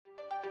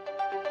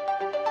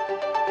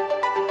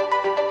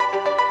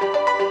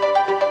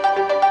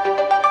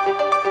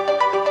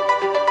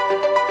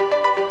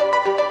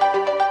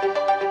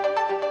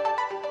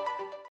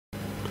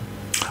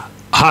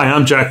Hi,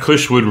 I'm Jack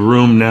Cush with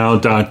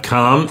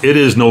RoomNow.com. It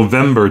is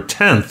November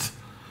 10th,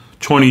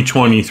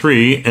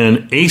 2023,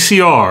 and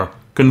ACR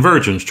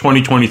Convergence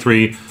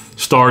 2023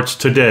 starts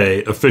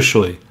today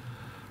officially.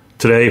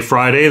 Today,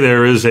 Friday,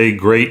 there is a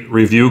great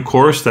review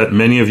course that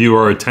many of you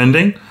are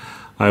attending.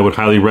 I would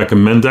highly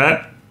recommend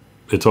that.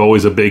 It's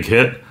always a big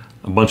hit.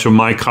 A bunch of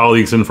my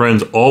colleagues and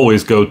friends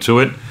always go to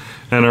it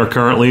and are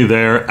currently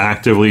there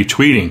actively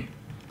tweeting.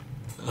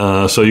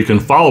 So you can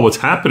follow what's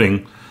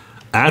happening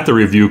at the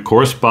review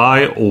course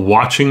by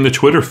watching the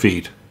Twitter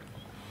feed.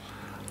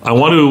 I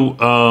want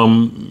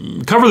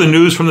to cover the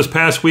news from this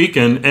past week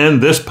and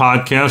end this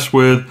podcast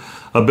with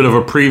a bit of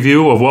a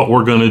preview of what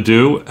we're going to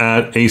do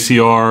at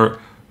ACR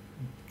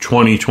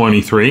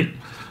 2023.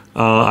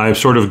 I've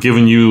sort of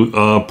given you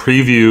a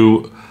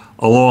preview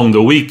along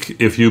the week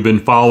if you've been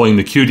following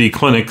the QD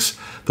clinics,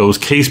 those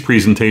case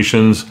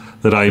presentations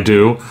that I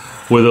do,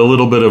 with a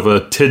little bit of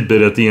a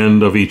tidbit at the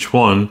end of each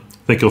one.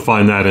 I think you'll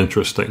find that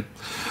interesting.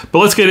 But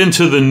let's get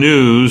into the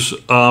news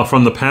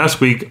from the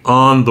past week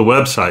on the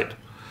website.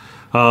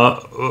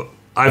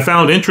 I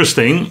found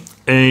interesting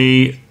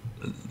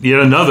yet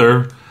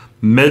another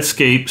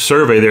Medscape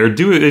survey. They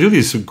do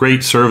these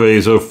great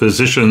surveys of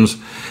physicians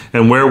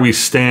and where we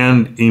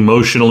stand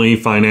emotionally,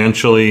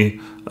 financially,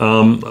 a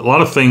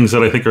lot of things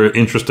that I think are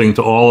interesting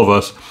to all of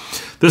us.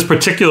 This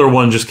particular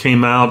one just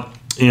came out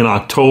in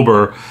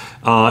October,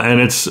 and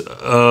it's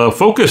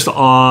focused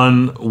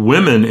on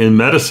women in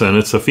medicine.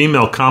 It's a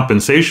female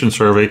compensation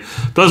survey.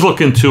 It does look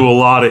into a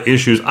lot of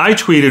issues. I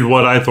tweeted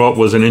what I thought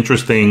was an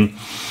interesting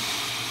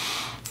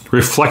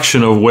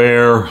reflection of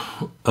where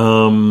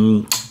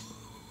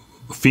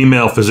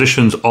female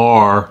physicians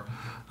are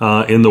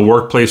in the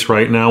workplace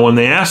right now. When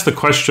they ask the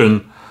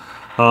question,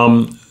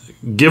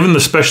 given the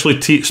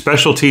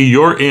specialty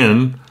you're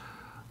in,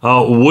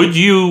 would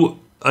you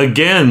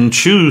again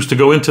choose to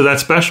go into that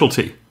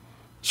specialty?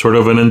 Sort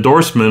of an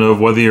endorsement of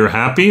whether you're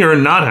happy or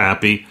not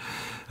happy.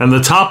 And the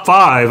top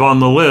 5 on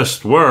the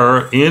list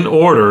were, in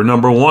order,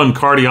 number 1,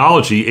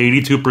 cardiology,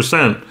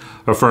 82%,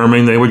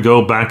 affirming they would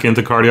go back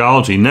into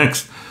cardiology.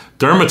 Next,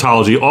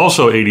 dermatology,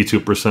 also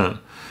 82%.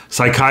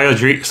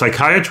 Psychiatry,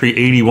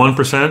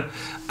 81%.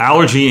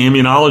 Allergy,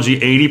 immunology,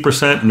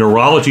 80%.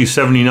 Neurology,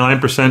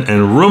 79%.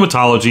 And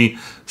rheumatology,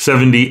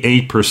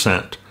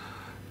 78%.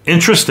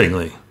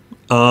 Interestingly,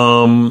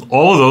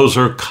 all of those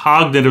are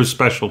cognitive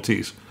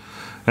specialties.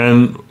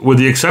 And with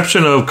the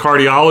exception of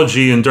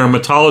cardiology and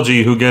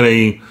dermatology, who get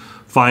a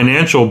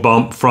financial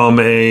bump from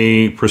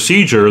a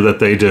procedure that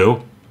they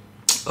do,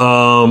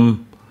 the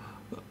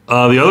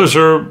others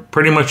are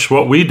pretty much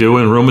what we do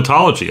in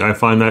rheumatology. I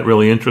find that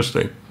really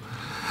interesting.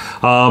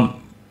 A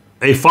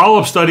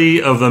follow-up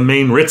study of the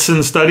main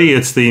Ritson study,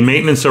 it's the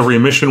maintenance of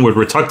remission with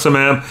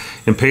rituximab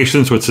in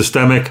patients with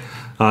systemic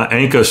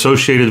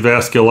ANCA-associated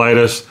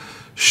vasculitis,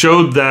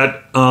 showed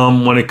that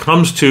when it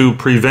comes to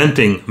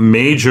preventing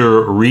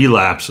major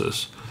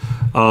relapses,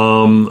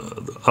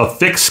 a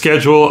fixed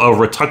schedule of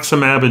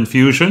rituximab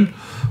infusion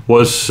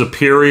was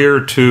superior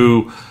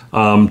to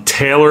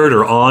tailored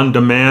or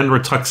on-demand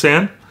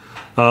Rituxan,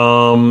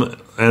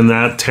 and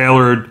that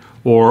tailored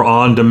or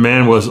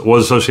on-demand was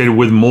associated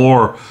with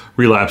more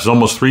relapses,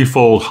 almost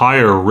threefold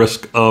higher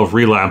risk of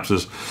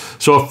relapses.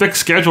 So a fixed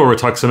schedule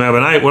rituximab,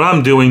 and when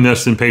I'm doing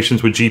this in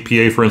patients with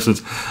GPA, for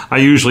instance, I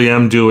usually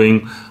am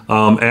doing,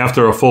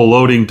 after a full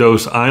loading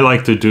dose, I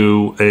like to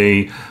do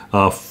a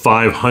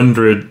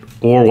 500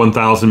 or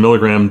 1,000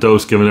 milligram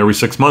dose given every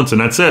 6 months,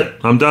 and that's it.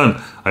 I'm done.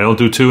 I don't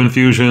do 2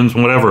 infusions,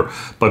 whatever.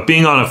 But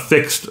being on a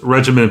fixed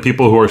regimen,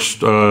 people who are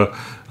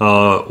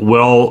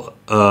well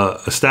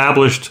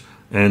established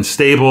and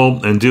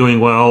stable and doing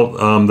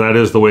well, that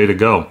is the way to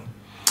go.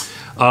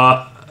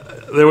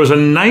 There was a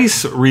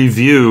nice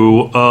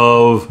review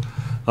of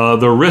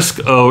the risk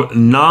of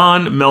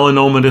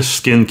non-melanomatous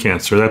skin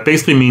cancer. That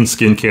basically means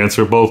skin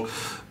cancer, both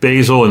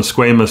basal and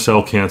squamous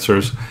cell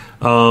cancers.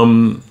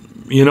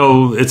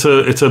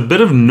 It's a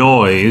bit of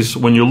noise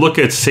when you look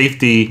at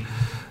safety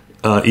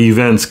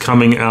events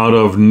coming out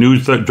of new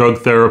drug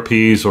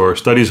therapies or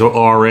studies of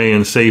RA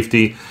and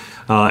safety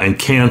and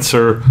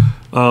cancer.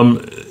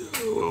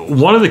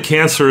 One of the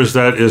cancers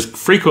that is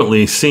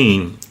frequently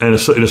seen in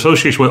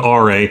association with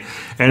RA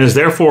and is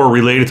therefore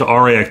related to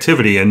RA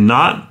activity and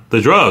not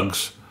the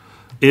drugs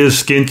is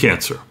skin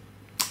cancer.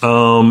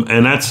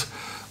 And that's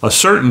a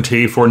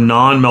certainty for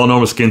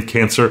non-melanoma skin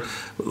cancer,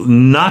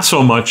 not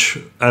so much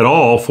at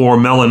all for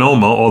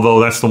melanoma, although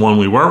that's the one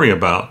we worry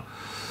about.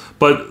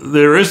 But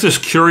there is this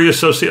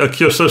curious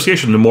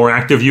association. The more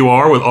active you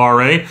are with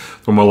RA,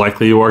 the more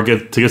likely you are to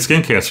get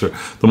skin cancer.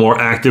 The more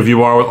active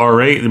you are with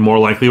RA, the more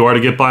likely you are to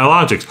get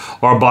biologics.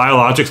 Are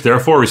biologics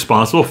therefore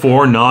responsible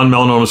for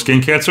non-melanoma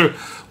skin cancer?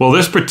 Well,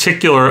 this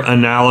particular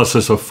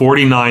analysis of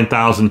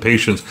 49,000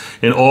 patients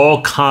in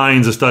all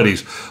kinds of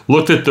studies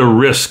looked at the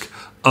risk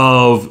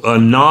of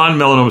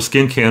non-melanoma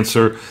skin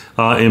cancer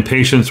in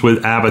patients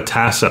with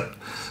abatacept.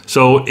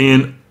 So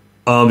in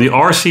the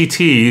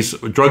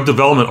RCTs, drug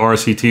development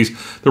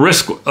RCTs, the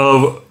risk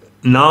of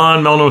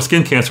non-melanoma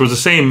skin cancer was the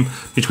same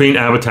between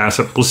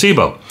abatacept and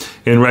placebo.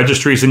 In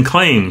registries and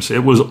claims,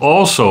 it was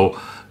also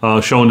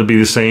shown to be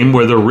the same,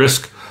 where the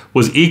risk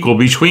was equal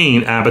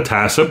between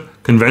abatacept,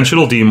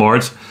 conventional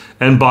DMARDs,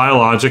 and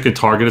biologic and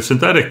targeted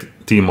synthetic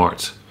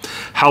DMARDs.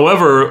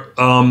 However,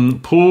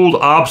 pooled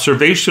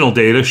observational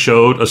data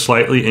showed a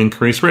slightly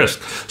increased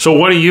risk. So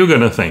what are you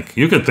going to think?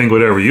 You can think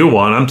whatever you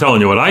want. I'm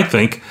telling you what I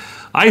think.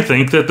 I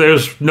think that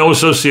there's no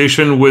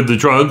association with the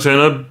drugs and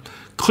a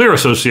clear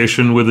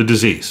association with the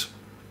disease.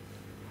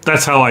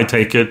 That's how I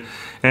take it.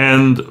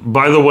 And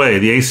by the way,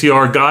 the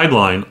ACR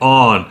guideline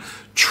on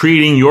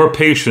treating your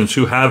patients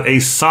who have a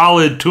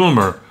solid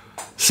tumor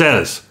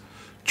says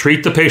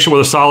treat the patient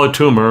with a solid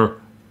tumor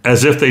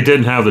as if they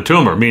didn't have the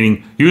tumor,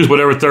 meaning use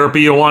whatever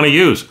therapy you want to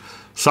use.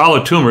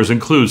 Solid tumors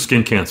include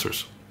skin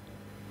cancers.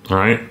 All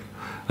right?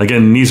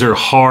 Again, these are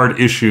hard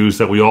issues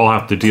that we all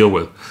have to deal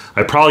with.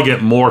 I probably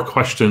get more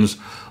questions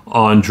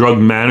on drug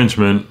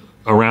management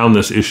around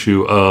this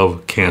issue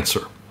of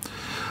cancer.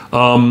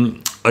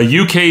 A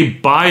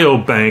UK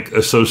Biobank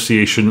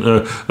Association,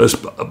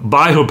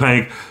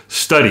 Biobank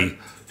study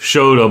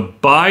showed a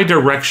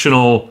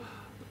bidirectional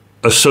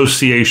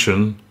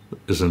association,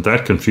 isn't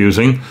that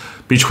confusing,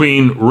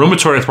 between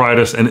rheumatoid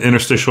arthritis and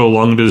interstitial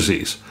lung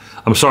disease.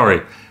 I'm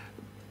sorry,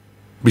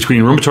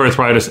 between rheumatoid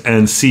arthritis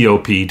and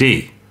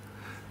COPD.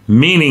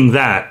 Meaning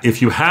that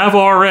if you have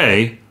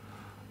RA,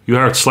 you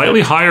have a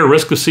slightly higher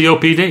risk of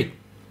COPD.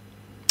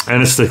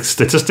 And it's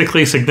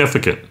statistically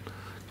significant.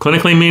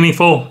 Clinically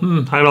meaningful?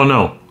 I don't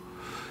know.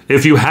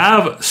 If you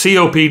have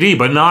COPD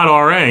but not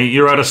RA,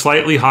 you're at a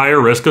slightly higher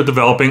risk of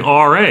developing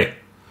RA.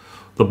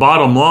 The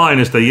bottom line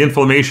is the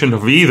inflammation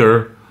of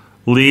either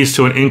leads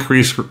to an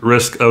increased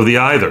risk of the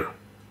either.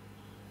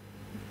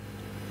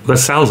 That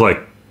sounds like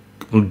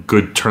a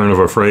good turn of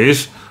a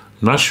phrase.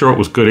 I'm not sure it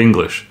was good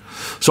English.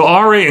 So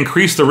RA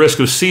increased the risk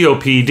of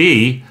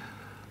COPD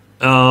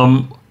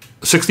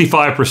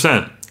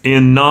 65%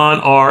 in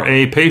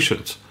non-RA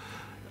patients.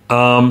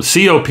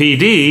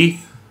 COPD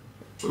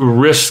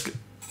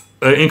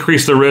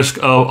increased the risk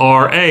of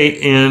RA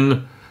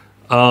in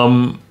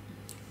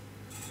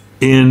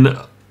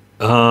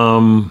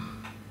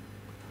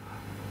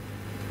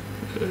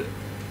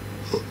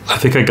I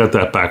think I got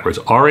that backwards.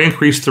 RA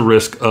increased the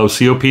risk of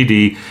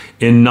COPD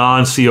in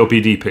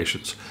non-COPD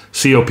patients.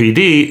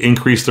 COPD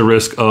increased the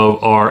risk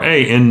of RA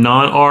in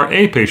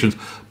non-RA patients,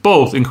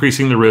 both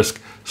increasing the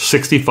risk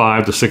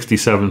 65 to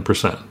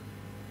 67%.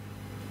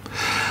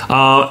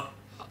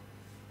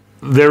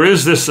 There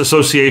is this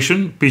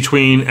association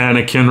between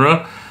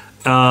anakinra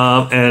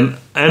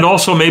and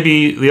also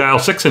maybe the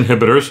IL-6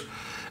 inhibitors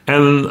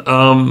and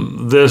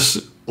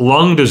this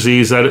lung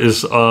disease that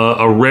is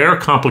a rare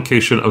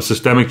complication of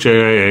systemic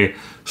JIA,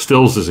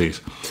 Still's disease.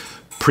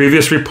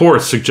 Previous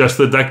reports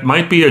suggested that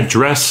might be a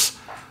DRESS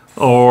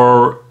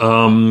or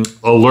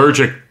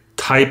allergic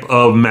type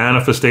of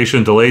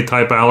manifestation, delayed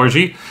type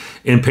allergy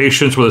in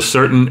patients with a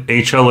certain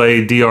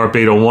HLA DR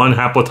beta 1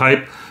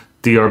 haplotype,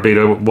 DR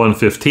beta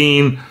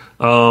 115.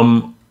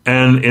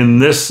 And in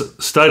this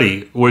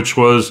study, which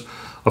was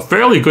a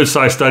fairly good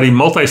sized study,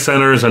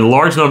 multi-centers and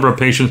large number of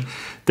patients,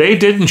 they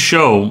didn't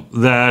show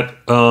that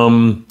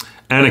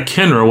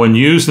anakinra, when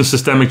used in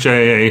systemic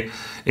JIA,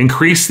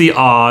 increased the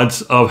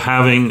odds of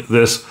having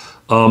this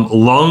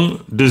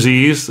lung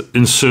disease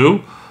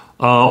ensue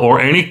or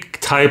any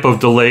type of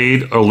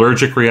delayed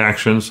allergic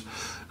reactions.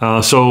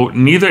 So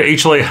neither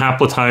HLA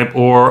haplotype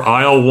or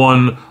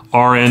IL-1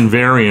 RN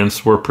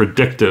variants were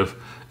predictive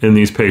in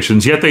these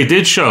patients, yet they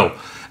did show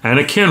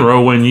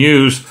anakinra, when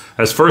used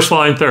as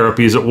first-line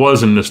therapy, as it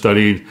was in the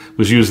study,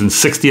 was used in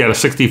 60 out of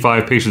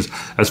 65 patients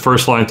as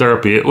first-line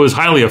therapy. It was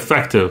highly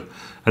effective,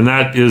 and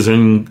that is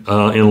in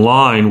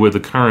line with the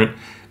current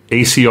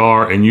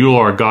ACR and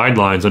EULAR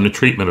guidelines on the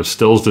treatment of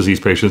Still's disease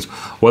patients,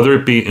 whether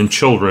it be in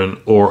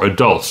children or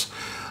adults.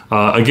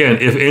 Again,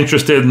 if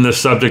interested in this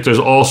subject, there's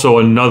also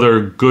another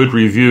good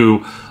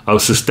review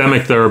of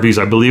systemic therapies.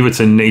 I believe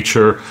it's in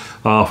Nature,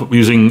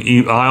 using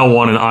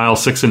IL-1 and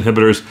IL-6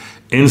 inhibitors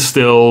in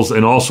Still's,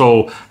 and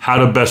also how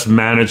to best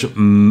manage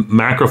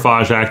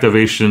macrophage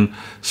activation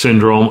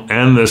syndrome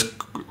and this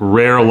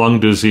rare lung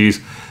disease.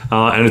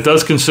 And it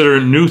does consider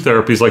new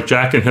therapies like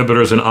JAK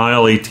inhibitors and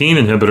IL-18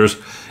 inhibitors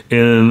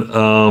and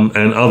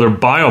other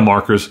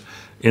biomarkers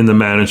in the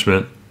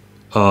management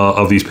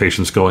of these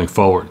patients going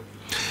forward.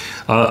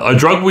 A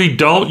drug we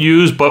don't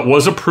use but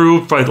was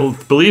approved, I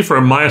believe, for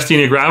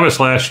myasthenia gravis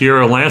last year.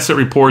 A Lancet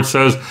report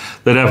says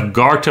that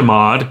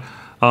efgartigimod,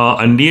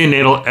 a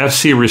neonatal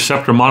Fc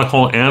receptor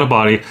monoclonal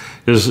antibody,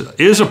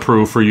 is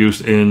approved for use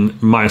in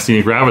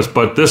myasthenia gravis.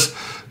 But this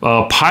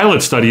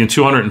pilot study in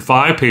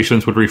 205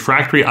 patients with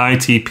refractory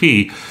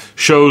ITP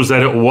shows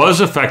that it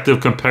was effective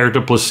compared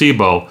to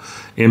placebo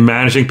in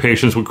managing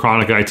patients with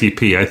chronic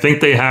ITP. I think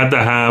they had to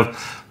have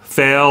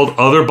failed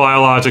other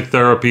biologic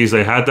therapies.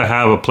 They had to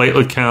have a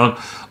platelet count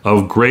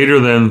of greater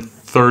than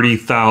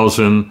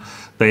 30,000.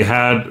 They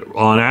had,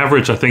 on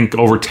average, I think,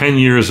 over 10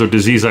 years of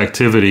disease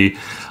activity.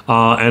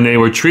 And they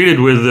were treated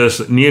with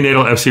this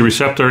neonatal Fc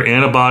receptor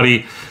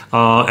antibody.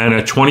 And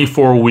at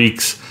 24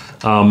 weeks,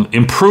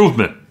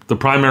 Improvement, the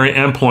primary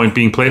endpoint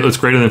being platelets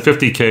greater than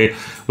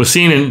 50K, was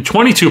seen in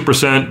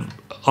 22%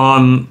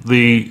 on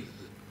the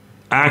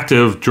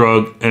active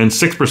drug and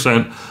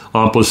 6%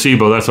 on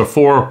placebo. That's a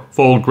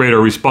 4-fold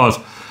greater response.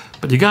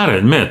 But you got to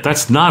admit,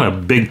 that's not a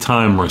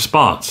big-time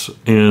response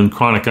in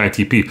chronic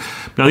ITP.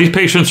 Now, these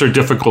patients are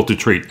difficult to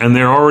treat, and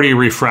they're already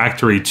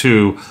refractory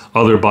to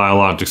other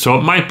biologics. So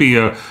it might be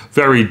a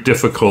very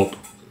difficult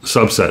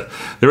subset.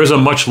 There is a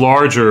much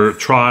larger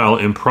trial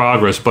in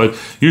progress, but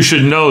you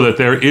should know that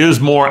there is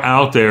more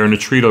out there in the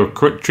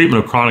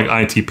treatment of chronic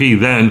ITP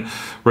than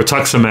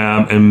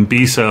rituximab and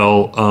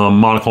B-cell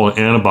monoclonal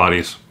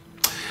antibodies.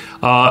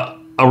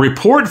 A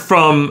report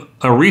from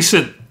a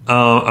recent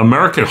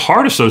American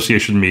Heart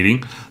Association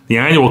meeting, the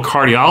annual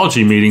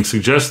cardiology meeting,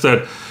 suggests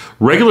that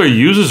regular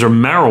users of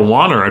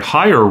marijuana are at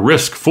higher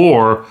risk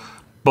for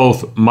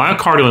both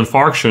myocardial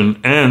infarction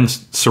and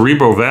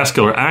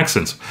cerebrovascular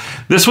accidents.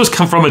 This was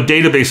come from a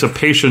database of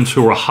patients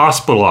who were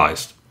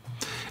hospitalized,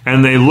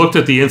 and they looked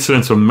at the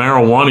incidence of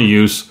marijuana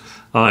use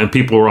in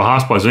people who were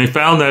hospitalized, and they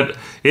found that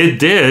it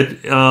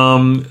did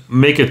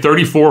make it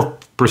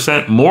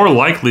 34% more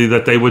likely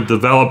that they would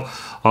develop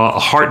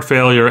heart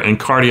failure and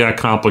cardiac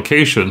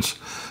complications.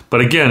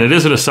 But again, it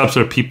isn't a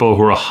subset of people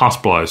who are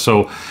hospitalized.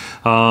 So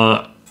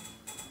that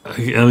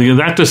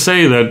to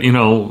say that,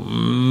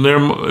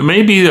 there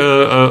may be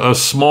a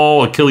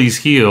small Achilles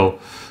heel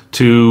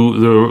to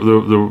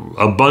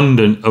the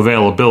abundant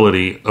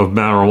availability of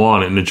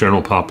marijuana in the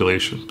general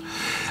population.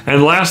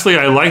 And lastly,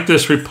 I like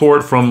this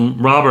report from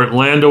Robert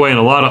Landaway and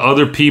a lot of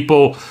other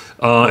people.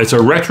 It's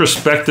a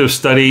retrospective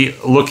study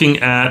looking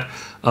at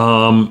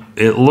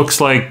it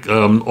looks like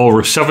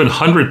over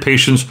 700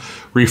 patients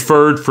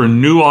referred for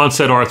new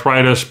onset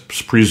arthritis,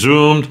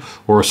 presumed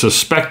or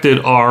suspected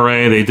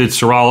RA. They did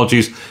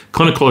serologies,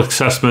 clinical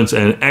assessments,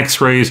 and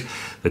x-rays.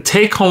 The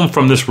take home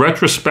from this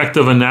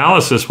retrospective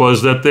analysis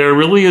was that there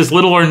really is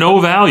little or no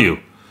value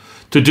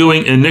to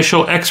doing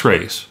initial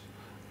x-rays.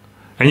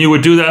 And you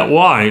would do that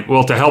why?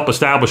 Well, to help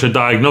establish a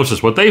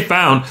diagnosis. What they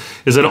found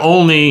is that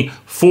only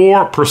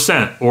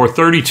 4% or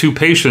 32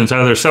 patients out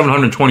of their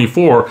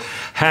 724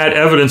 had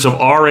evidence of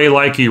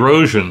RA-like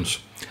erosions,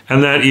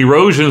 and that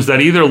erosions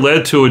that either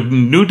led to a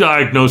new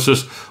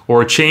diagnosis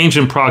or a change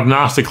in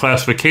prognostic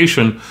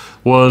classification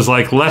was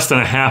like less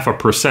than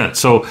 0.5%.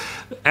 So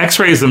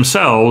x-rays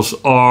themselves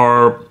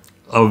are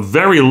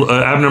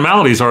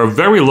abnormalities are of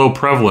very low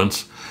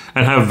prevalence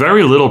and have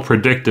very little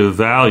predictive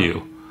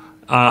value.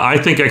 I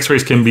think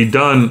x-rays can be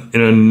done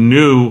in a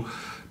new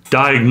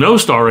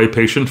diagnosed RA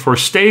patient for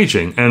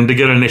staging and to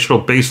get an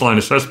initial baseline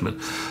assessment.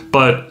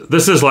 But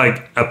this is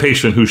like a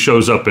patient who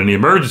shows up in the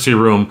emergency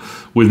room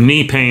with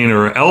knee pain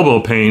or elbow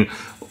pain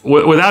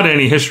without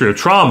any history of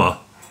trauma.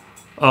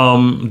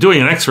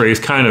 Doing an x-ray is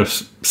kind of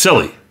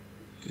silly.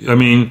 I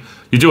mean,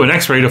 you do an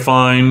x-ray to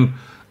find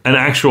an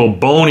actual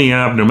bony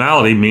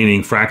abnormality,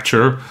 meaning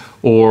fracture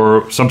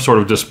or some sort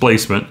of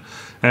displacement.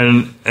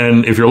 And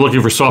if you're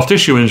looking for soft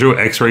tissue injury,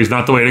 x-ray is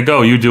not the way to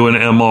go. You do an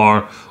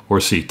MR or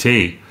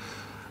CT.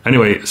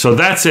 Anyway, so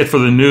that's it for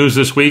the news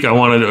this week. I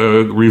want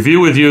to review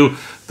with you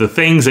the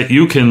things that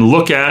you can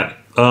look at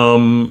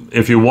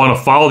if you want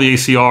to follow the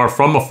ACR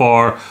from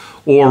afar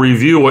or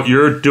review what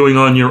you're doing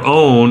on your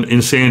own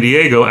in San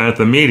Diego at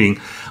the meeting.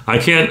 I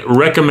can't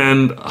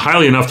recommend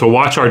highly enough to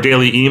watch our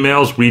daily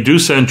emails. We do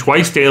send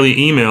twice daily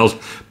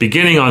emails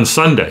beginning on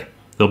Sunday.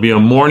 There'll be a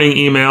morning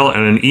email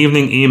and an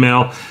evening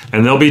email,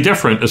 and they'll be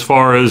different as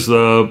far as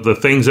the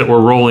things that we're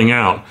rolling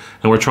out.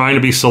 And we're trying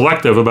to be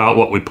selective about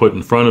what we put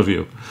in front of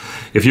you.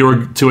 If you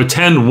were to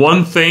attend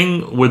one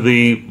thing with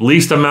the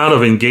least amount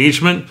of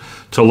engagement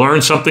to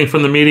learn something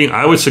from the meeting,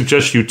 I would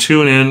suggest you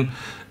tune in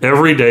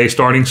every day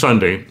starting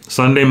Sunday,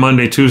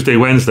 Monday, Tuesday,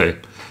 Wednesday,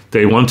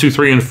 day 1, 2,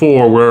 3, and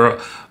 4,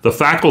 where the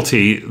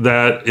faculty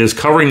that is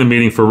covering the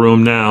meeting for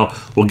Room Now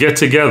will get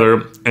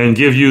together and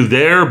give you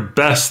their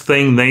best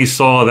thing they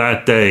saw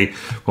that day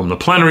from the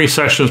plenary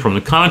sessions, from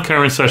the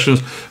concurrent sessions,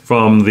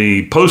 from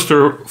the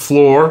poster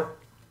floor,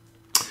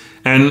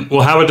 and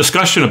we'll have a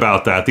discussion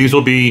about that. These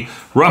will be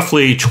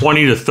roughly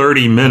 20 to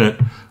 30 minute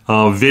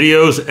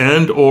videos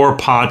and or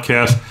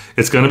podcasts.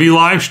 It's going to be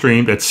live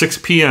streamed at 6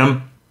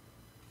 p.m.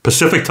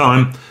 Pacific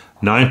time,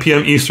 9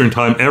 p.m. Eastern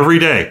time every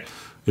day.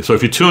 So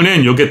if you tune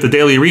in, you'll get the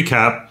daily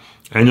recap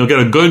and you'll get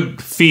a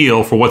good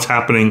feel for what's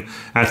happening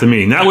at the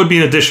meeting. That would be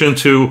in addition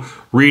to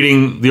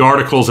reading the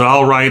articles that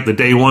I'll write, the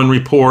day one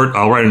report.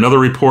 I'll write another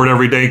report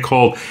every day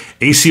called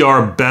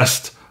ACR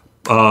Best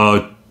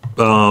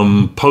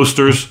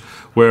Posters,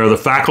 where the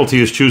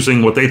faculty is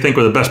choosing what they think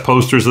are the best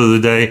posters of the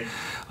day.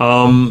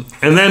 And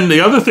then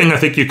the other thing I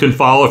think you can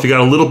follow if you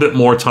got a little bit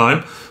more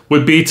time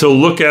would be to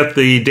look at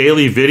the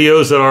daily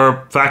videos that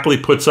our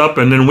faculty puts up,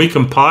 and then we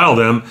compile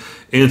them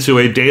into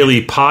a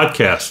daily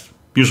podcast,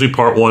 usually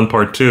part 1,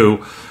 part 2,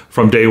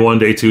 from day 1,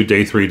 day 2,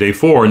 day 3, day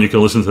 4, and you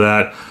can listen to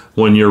that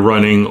when you're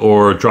running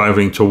or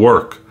driving to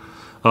work.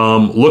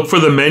 Look for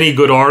the many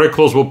good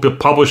articles. We'll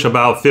publish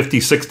about 50,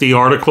 60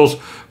 articles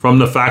from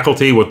the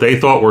faculty, what they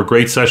thought were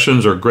great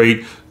sessions or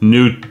great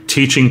new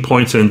teaching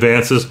points and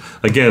advances,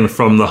 again,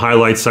 from the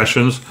highlight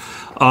sessions.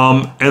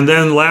 And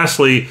then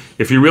lastly,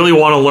 if you really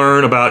want to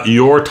learn about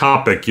your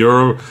topic,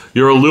 you're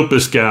a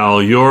lupus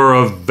gal, you're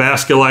a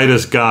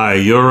vasculitis guy,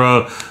 you're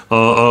a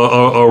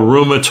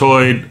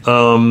rheumatoid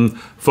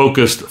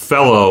focused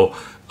fellow,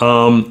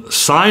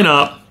 sign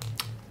up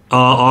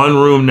on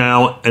Room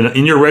now, and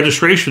in your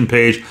registration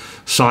page,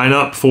 sign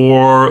up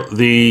for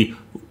the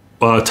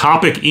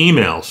topic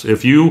emails.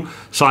 If you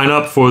sign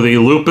up for the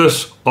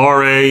lupus,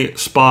 RA,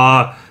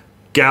 SPA,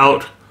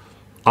 gout,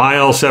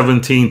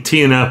 IL-17,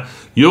 TNF,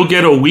 you'll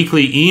get a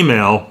weekly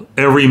email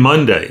every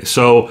Monday.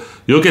 So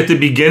you'll get the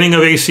beginning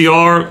of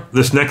ACR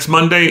this next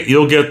Monday.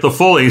 You'll get the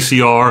full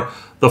ACR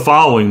the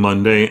following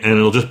Monday, and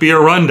it'll just be a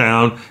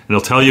rundown, and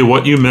it'll tell you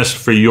what you missed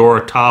for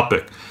your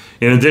topic.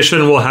 In addition,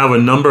 we'll have a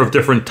number of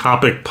different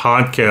topic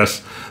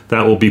podcasts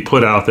that will be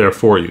put out there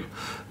for you.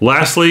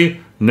 Lastly,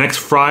 next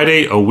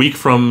Friday, a week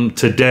from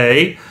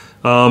today,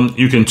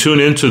 you can tune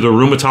into the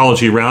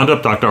Rheumatology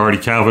Roundup. Dr. Artie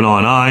Kavanaugh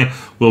and I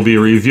will be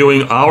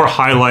reviewing our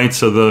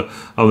highlights of the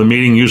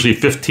meeting, usually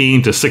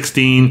 15 to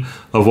 16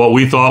 of what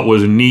we thought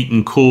was neat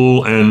and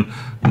cool and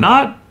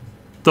not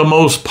the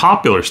most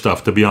popular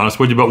stuff, to be honest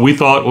with you, but we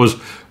thought was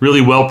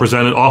really well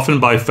presented, often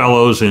by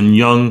fellows and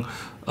young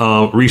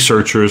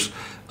researchers.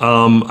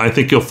 I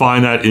think you'll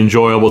find that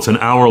enjoyable. It's an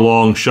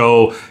hour-long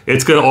show.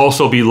 It's going to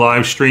also be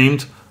live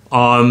streamed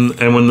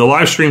and when the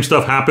live stream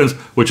stuff happens,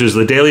 which is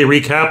the daily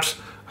recaps,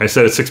 I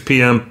said at 6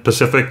 p.m.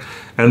 Pacific,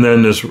 and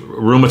then this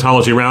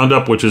Rheumatology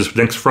Roundup, which is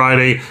next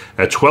Friday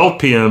at 12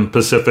 p.m.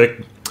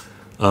 Pacific.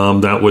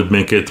 That would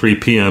make it 3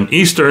 p.m.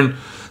 Eastern.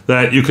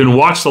 That you can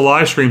watch the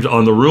live streams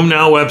on the Room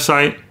Now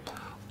website,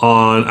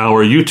 on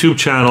our YouTube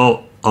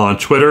channel, on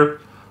Twitter,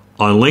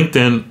 on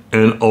LinkedIn,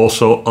 and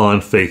also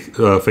on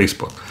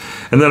Facebook.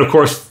 And then, of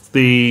course,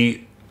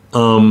 the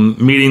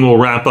meeting will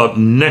wrap up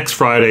next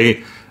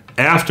Friday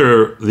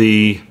after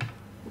the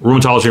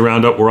Rheumatology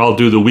Roundup, where I'll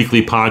do the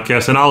weekly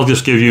podcast, and I'll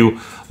just give you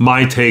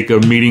my take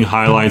of meeting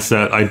highlights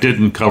that I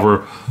didn't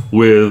cover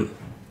with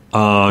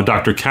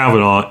Dr.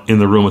 Kavanaugh in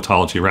the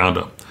Rheumatology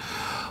Roundup.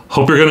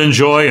 Hope you're going to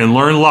enjoy and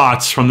learn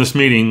lots from this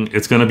meeting.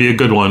 It's going to be a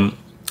good one.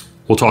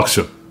 We'll talk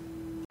soon.